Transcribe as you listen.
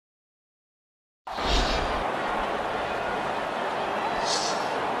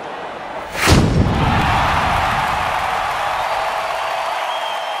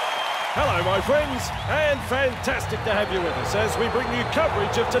Hello friends, and fantastic to have you with us as we bring you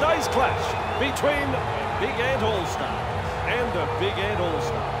coverage of today's clash between Big Ant All-Stars and the Big Ant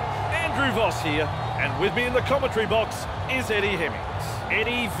All-Stars. Andrew Voss here, and with me in the commentary box is Eddie Hemmings.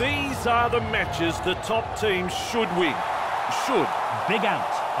 Eddie, these are the matches the top teams should win. Should. Big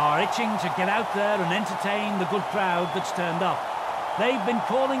Ant are itching to get out there and entertain the good crowd that's turned up. They've been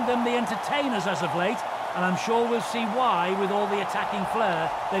calling them the entertainers as of late, and I'm sure we'll see why with all the attacking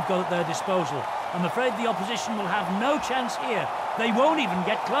flair they've got at their disposal. I'm afraid the opposition will have no chance here. They won't even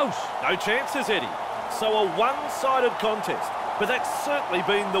get close. No chances, Eddie. So a one-sided contest. But that's certainly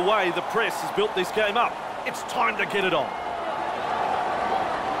been the way the press has built this game up. It's time to get it on.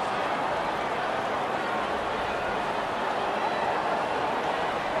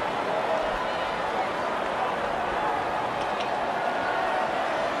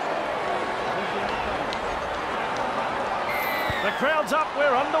 The crowd's up,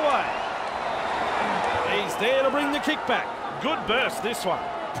 we're underway. He's there to bring the kick back. Good burst, this one.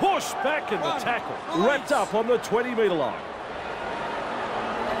 Push back in the tackle. Wrapped up on the 20-metre line.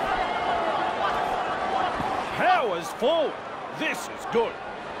 Powers forward. This is good.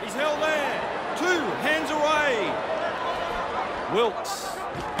 He's held there. 2 hands away. Wilkes.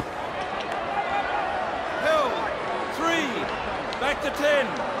 Held. 3. Back to 10.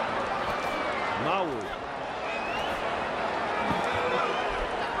 Marwood.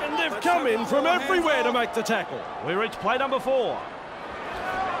 They've come in from everywhere to make the tackle. We reach play number 4.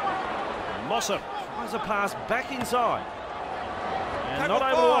 Mossop tries a pass back inside. And not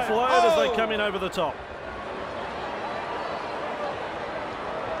able to offload as they come in over the top.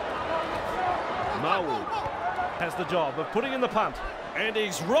 Marwood has the job of putting in the punt. And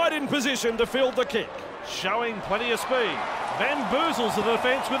he's right in position to field the kick. Showing plenty of speed. Bamboozles the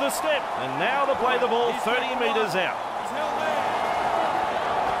defence with a step. And now to play the ball 30 metres out. He's held there.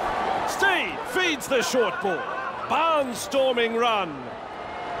 Steve feeds the short ball. Barnstorming run.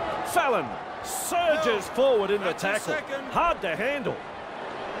 Fallon surges forward in the tackle. Hard to handle.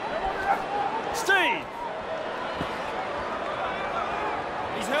 Steve.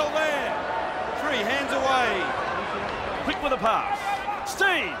 He's held there. 3 hands away. Quick with a pass.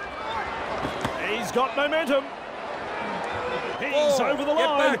 Steve. He's got momentum. He's over the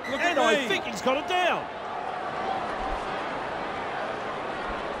line. And I think he's got it down.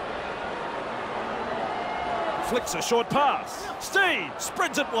 Flicks a short pass. Steve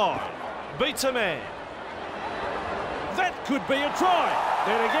spreads it wide. Beats a man. That could be a try.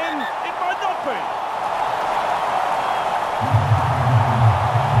 Then again, it might not be.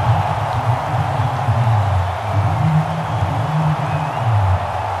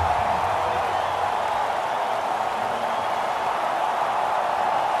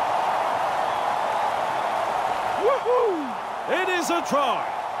 Woohoo! It is a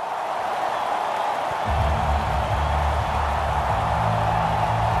try.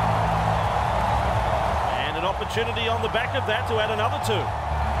 Opportunity on the back of that to add another 2.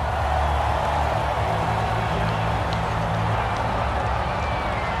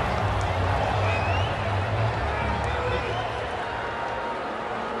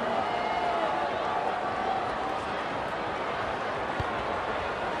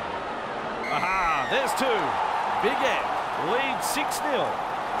 Aha, there's 2. Big Ant leads 6-0.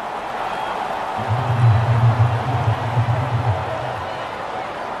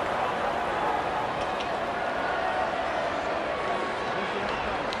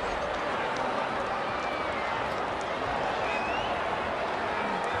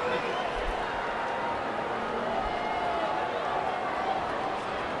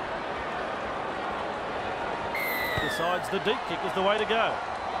 Decides the deep kick is the way to go.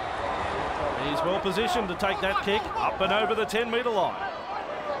 He's well positioned to take that kick up and over the 10-metre line.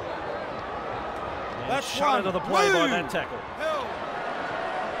 And that's shut into the play by that tackle.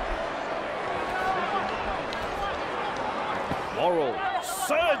 Worrell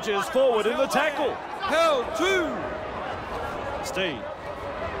surges forward in the tackle. Held 2. Steve.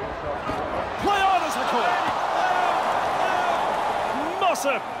 Play on as the call.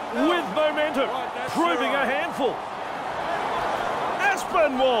 Mossop with momentum, proving a handful.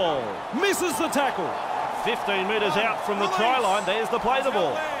 Aspinwall misses the tackle. 15 metres out from the try line. There's the play the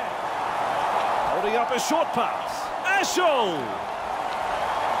ball. Holding up a short pass. Ashall.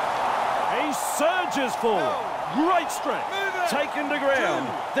 He surges forward. Great strength. Taken to ground.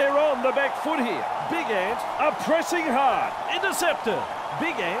 They're on the back foot here. Big Ant are pressing hard. Intercepted.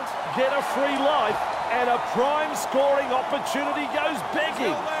 Big Ant get a free life and a prime scoring opportunity goes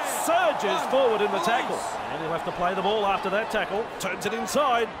begging. Surges forward in the tackle. And he'll have to play the ball after that tackle. Turns it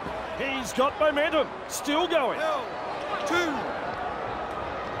inside. He's got momentum. Still going. 2.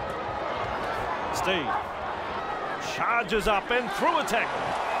 Steve charges up and through a tackle.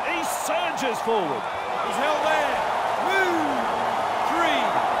 He surges forward. He's held there. Move.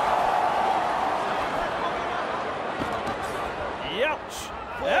 3. Ouch.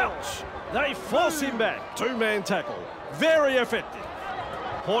 Ouch. They force him back. Two-man tackle. Very effective.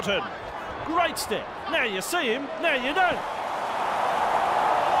 Horton. Great step. Now you see him. Now you don't.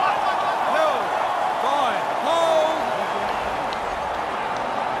 Held. 5. Hold.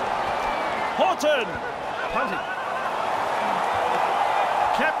 Horton. Punting.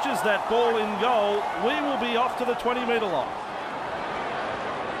 Captures that ball in goal. We will be off to the 20-metre line.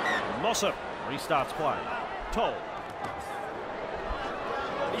 Mossop restarts play. Toll.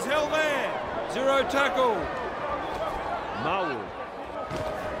 He's held there. 0 tackle. Marwood.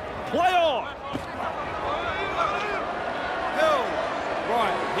 Play on. Held.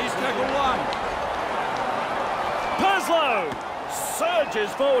 Right, here's tackle 1. Perslow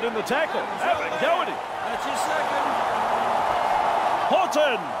surges forward in the tackle. Have a go at him. That's your second.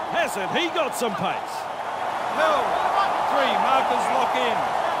 Horton. Hasn't he got some pace? Held. 3 markers lock in.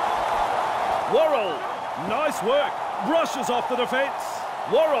 Worrell. Nice work. Brushes off the defence.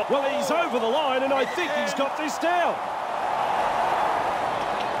 Worrell. Well, he's over the line, and I think he's got this down.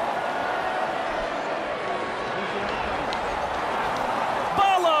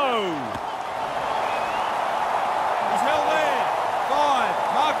 He's held there.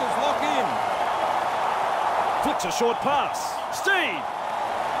 5 markers lock in. Flicks a short pass. Steve.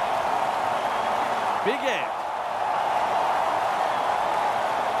 Big Ant.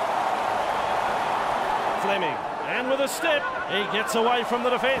 Fleming. And with a step, he gets away from the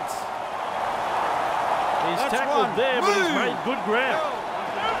defence. He's That's tackled one. there, but he's made good ground.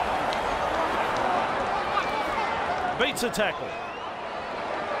 Beats a tackle.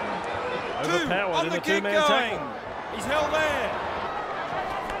 2 Overpowered on in the a kick two-man going. tackle. He's held there.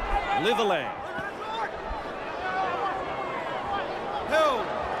 Litherland. Held.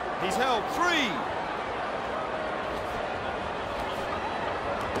 He's held. 3.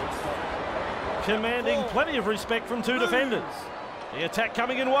 Commanding plenty of respect from 2 defenders. The attack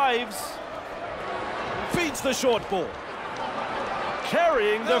coming in waves. Feeds the short ball.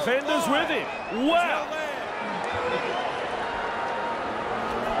 Carrying defenders with him. Wow.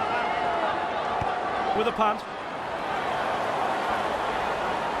 With a punt.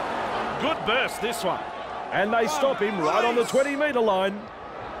 Good burst, this one. And they stop him right on the 20-metre line.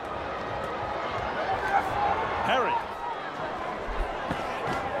 Harry.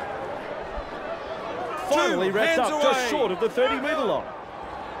 Finally wrapped up just short of the 30-metre line.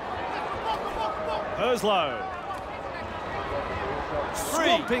 Perslow. 3.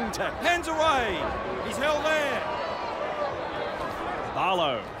 Swamping tackle. Hands away. He's held there.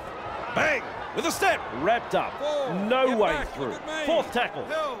 Barlow. Bang. With a step. Wrapped up. 4. No Get way back. through. Look at me. 4th tackle.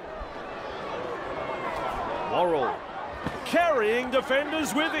 Held. Worrell. Carrying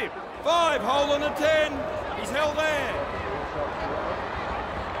defenders with him. 5 hole in a 10. He's held there.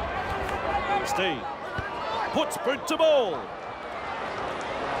 Steve. Puts boot to ball.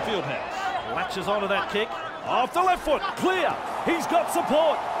 Fieldhouse. Latches onto that kick. Off the left foot. Clear. He's got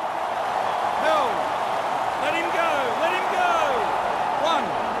support. Held. Let him go. Let him go. 1.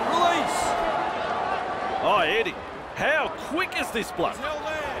 Release. Oh, Eddie. How quick is this bloke? He's held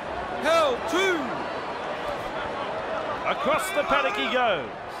there. Held. 2. Across the paddock he goes.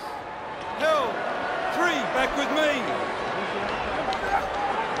 Held. 3. Back with me.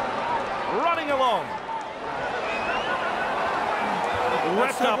 Running along.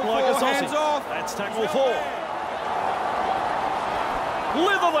 Wrapped up like a sausage. Hands off. That's tackle 4.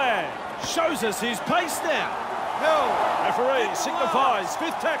 Litherland shows us his pace now. Held. Referee signifies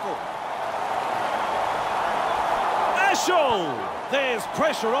 5th tackle. Ashall. There's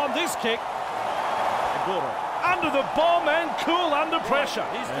pressure on this kick. Agora under the bomb and cool under pressure.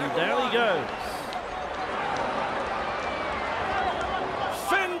 And down he goes.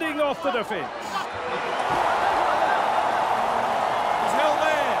 Fending off the defence. He's held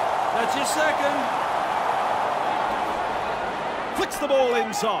there. That's your second. Flicks the ball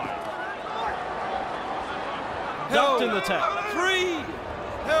inside. Ducked in the tackle. 3.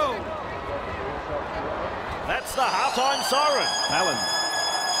 Held. That's the half-time siren. Allen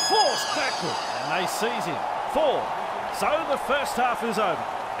forced backward, and they seize him. 4. So the first half is over.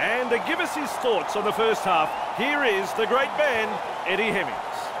 And to give us his thoughts on the first half, here is the great man, Eddie Hemmings.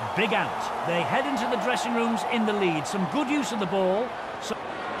 Big Ant. They head into the dressing rooms in the lead. Some good use of the ball.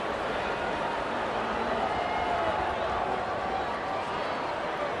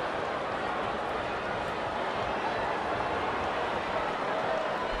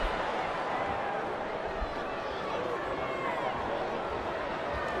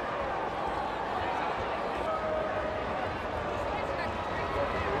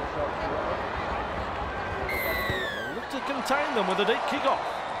 contain them with a deep kick-off.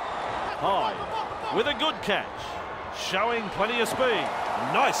 High, with a good catch. Showing plenty of speed.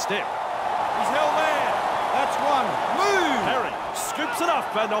 Nice step. He's held there. That's one. Move! Harry scoops it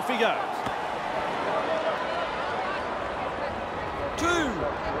up and off he goes. 2.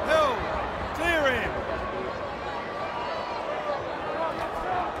 Held. Clear him.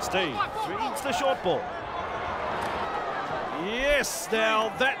 Steve feeds the short ball. Yes,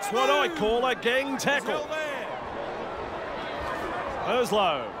 now that's what I call a gang tackle.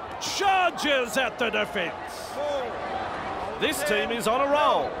 Herslow charges at the defence. This team is on a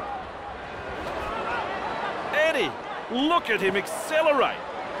roll. Eddie, look at him accelerate.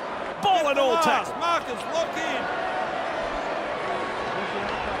 Ball and all tackle. Marcus, lock in.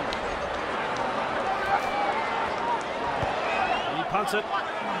 He punts it.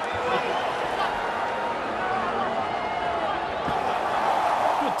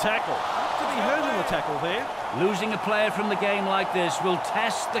 Good tackle. To be heard in the tackle there. Losing a player from the game like this will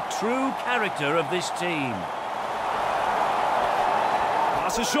test the true character of this team.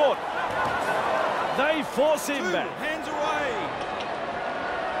 Pass is short. They force him 2. back. Hands away.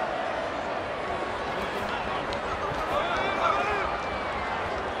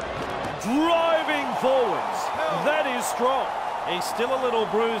 Driving forwards. That is strong. He's still a little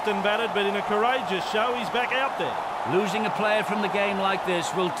bruised and battered, but in a courageous show, he's back out there. Losing a player from the game like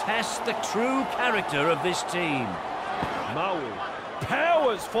this will test the true character of this team. Maui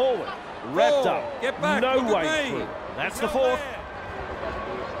powers forward. Wrapped up. Get back. No Look way at me. through. That's He's the held fourth. there.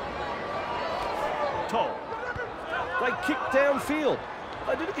 Toll. They kick downfield.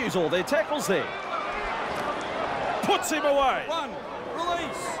 They didn't use all their tackles there. Puts him away. 1.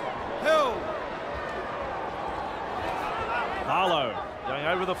 Release. Held. Harlow going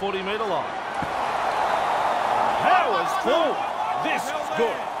over the 40-metre line. Powers forward. This is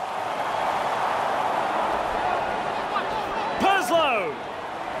good. Perslow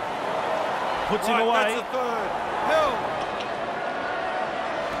puts him away. That's the 3rd. Held.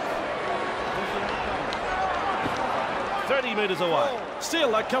 30 metres away.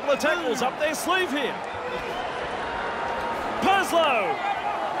 Still a couple of tackles up their sleeve here. Perslow.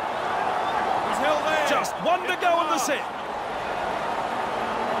 He's held there. Just one to go in the set.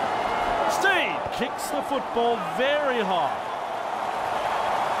 Steve kicks the football very high.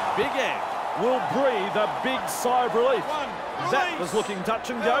 Big Ant will breathe a big sigh of relief. That was looking touch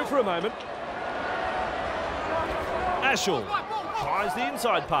and go for a moment. Ashall tries the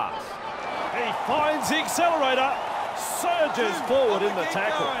inside pass. He finds the accelerator. Surges forward in the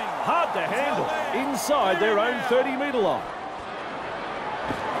tackle. Hard to handle inside their own 30-metre line.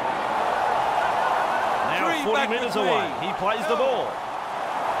 Now 40 metres away. He plays the ball.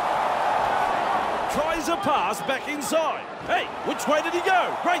 Tries a pass back inside. Hey, which way did he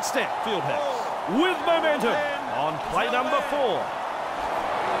go? Great step, Fieldhouse. With momentum on play number 4.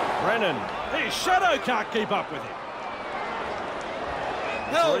 Brennan, his shadow can't keep up with him.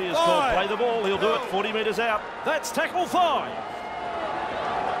 Three is called play the ball. He'll do it 40 metres out. That's tackle 5.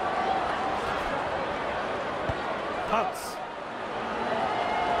 Punts.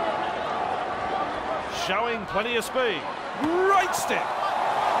 Showing plenty of speed. Great step.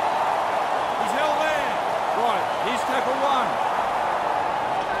 He's held there. Right, he's tackle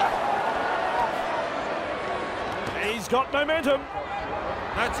 1. He's got momentum.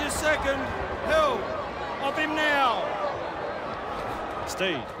 That's his 2nd. Held. Off him now.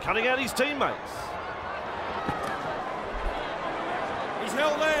 Steve cutting out his teammates. He's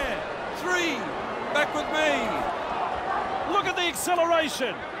held there. 3. Back with me. Look at the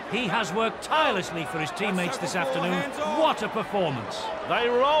acceleration. He has worked tirelessly for his teammates this afternoon. What a performance. They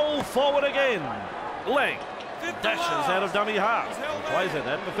roll forward again. Lang dashes out of dummy half. Plays it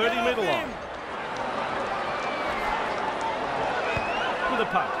at the 30-metre line. With a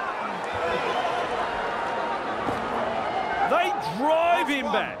punt. They drive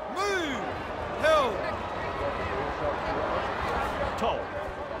him back. Move. Held. Toll.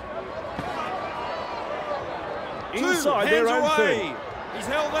 Inside their own 30. He's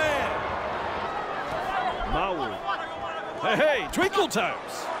held there. Maui. Hey, Twinkle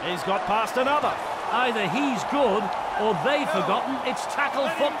Toes. He's got past another. Either he's good or they've forgotten it's tackle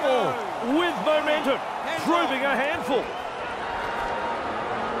football. With momentum, proving a handful.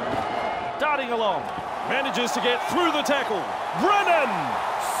 Darting along. Manages to get through the tackle. Brennan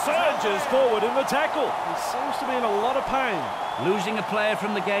surges forward in the tackle. He seems to be in a lot of pain. Losing a player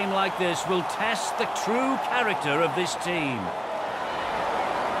from the game like this will test the true character of this team.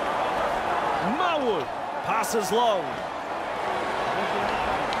 Marwood passes long.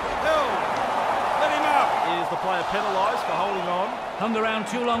 Let him up. Is the player penalised for holding on? Hung around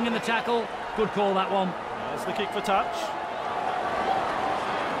too long in the tackle. Good call, that one. There's the kick for touch.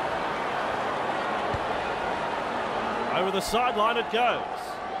 Over the sideline it goes.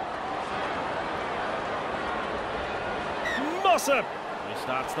 Mossop. He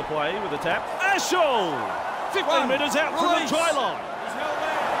starts the play with a tap. Ashall. 15 metres out from the try line.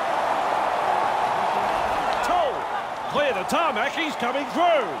 Toll. Clear the tarmac. He's coming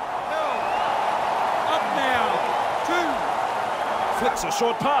through. Up now. 2. Flicks a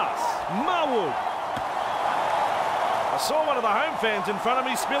short pass. Marwood. I saw one of the home fans in front of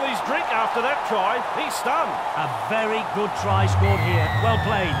me spill his drink after that try. He's stunned. A very good try scored here. Well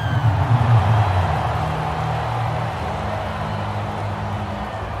played.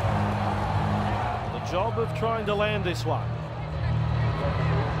 The job of trying to land this one.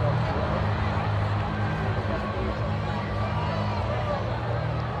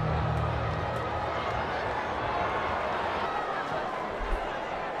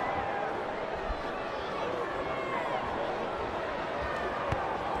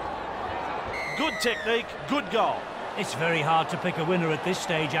 Good technique, good goal. It's very hard to pick a winner at this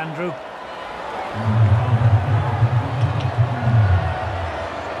stage, Andrew.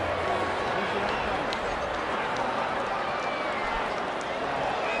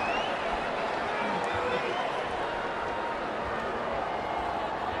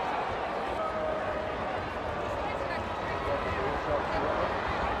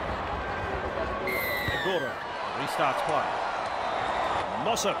 Agora restarts play.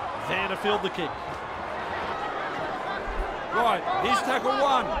 Mossop there to field the kick. Right, here's tackle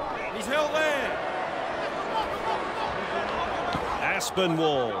 1. He's held there.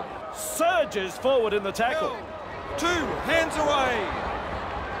 Aspinwall surges forward in the tackle. 2, hands away.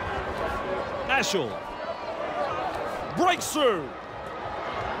 Ashall breaks through.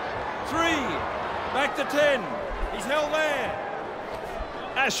 3, back to 10. He's held there.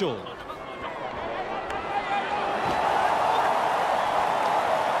 Ashall.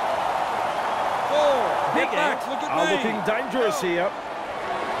 Big back, look at me. Looking dangerous here.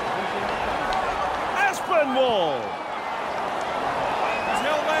 Aspinwall. He's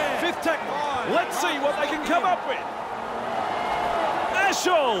held there. 5th tackle. Let's see what they can come up with.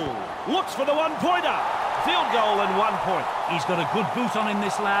 Ashall looks for the one-pointer. Field goal and 1 point. He's got a good boot on in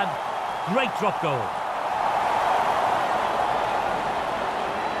this lad. Great drop goal.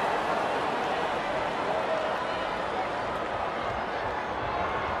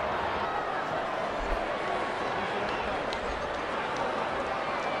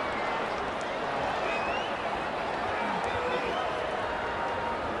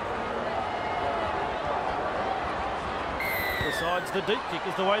 Decides the deep kick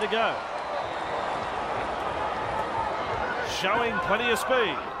is the way to go. Showing plenty of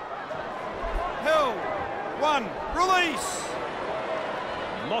speed. Held. 1, release.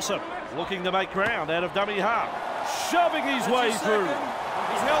 Mossop looking to make ground out of dummy half. Shoving his way through.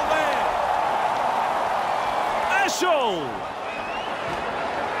 He's held there. Ashall.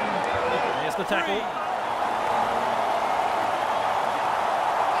 There's the tackle. 3.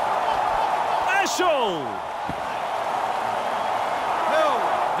 Ashall. Held.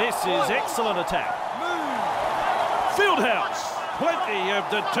 This is excellent attack. Move. Fieldhouse. Plenty of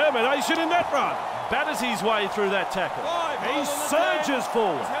determination in that run. Batters his way through that tackle. 5, He hold on the surges 10.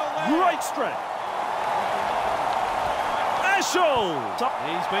 forward. He's held there. Great strength. Ashall.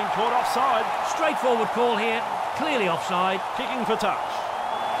 He's been caught offside. Straightforward call here. Clearly offside. Kicking for touch.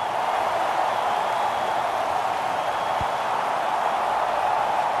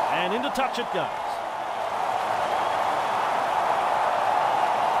 And into touch it goes.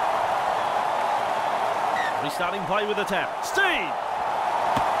 Restarting play with the tap. Steve!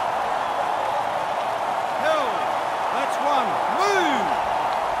 Held. That's 1. Move.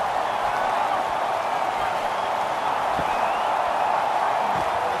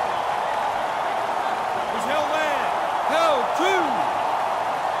 He's held there. Held. 2.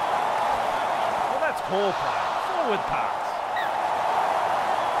 Well, that's poor play. Forward pass.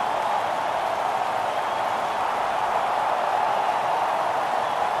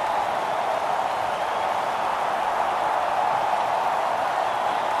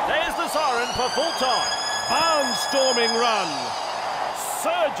 There's the siren for full time. Barnstorming run.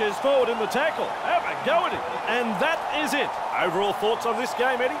 Surges forward in the tackle. Have a go at it. And that is it. Overall thoughts on this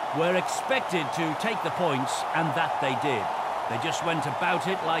game, Eddie? Were expected to take the points, and that they did. They just went about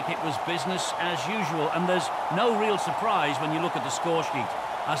it like it was business as usual, and there's no real surprise when you look at the score sheet.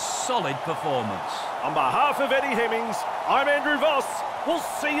 A solid performance. On behalf of Eddie Hemmings, I'm Andrew Voss. We'll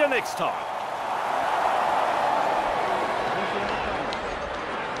see you next time.